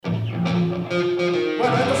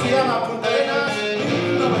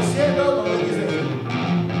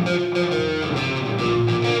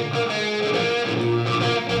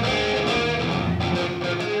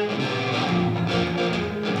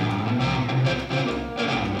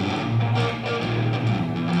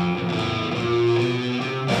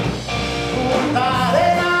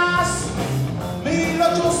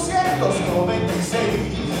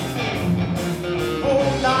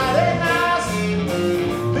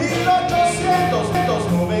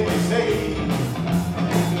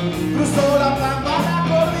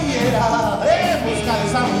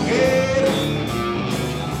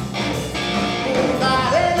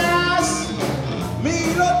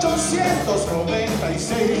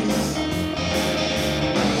96.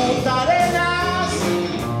 Punta Arenas,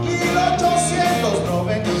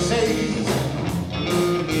 1896.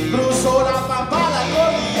 Cruzó la pampa, la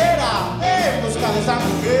cordillera, en busca de esa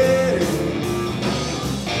mujer.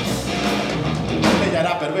 Ella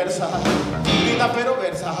era perversa, linda pero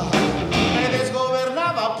versa, me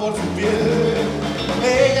desgobernaba por su piel.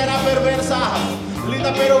 Ella era perversa,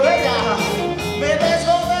 linda pero bella, me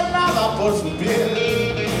desgobernaba por su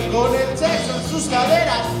piel. Con el sexo en sus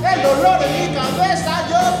caderas, el dolor en mi cabeza,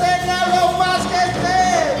 yo tenía lo más que esté.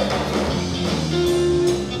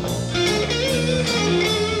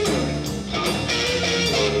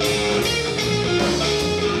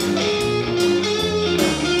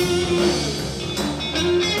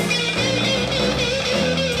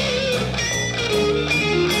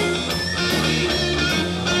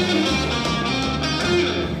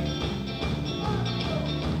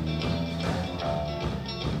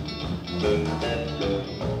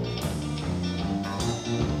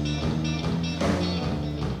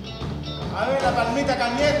 A ver la palmita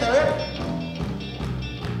caliente, a ver.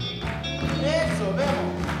 Eso,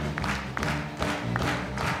 vemos.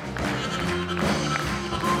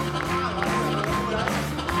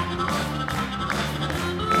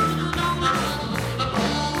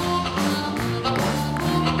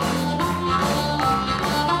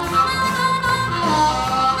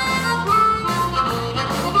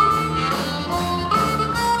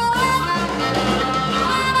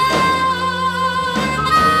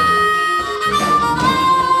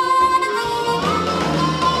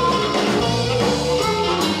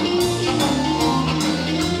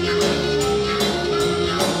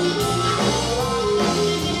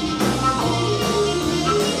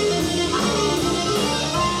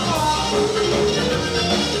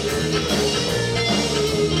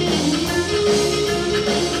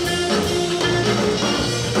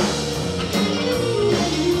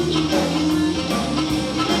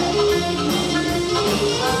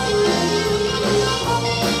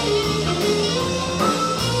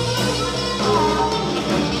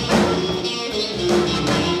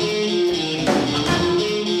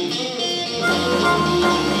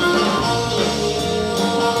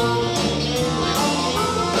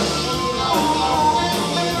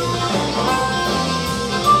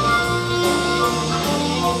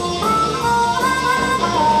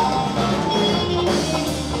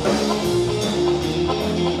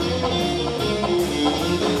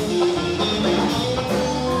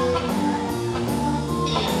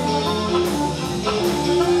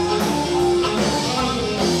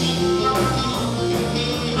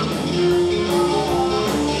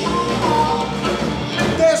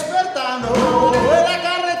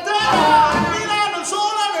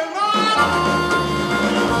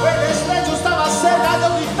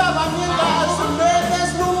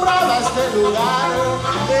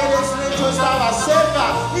 Estaba cerca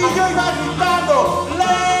y yo iba gritando.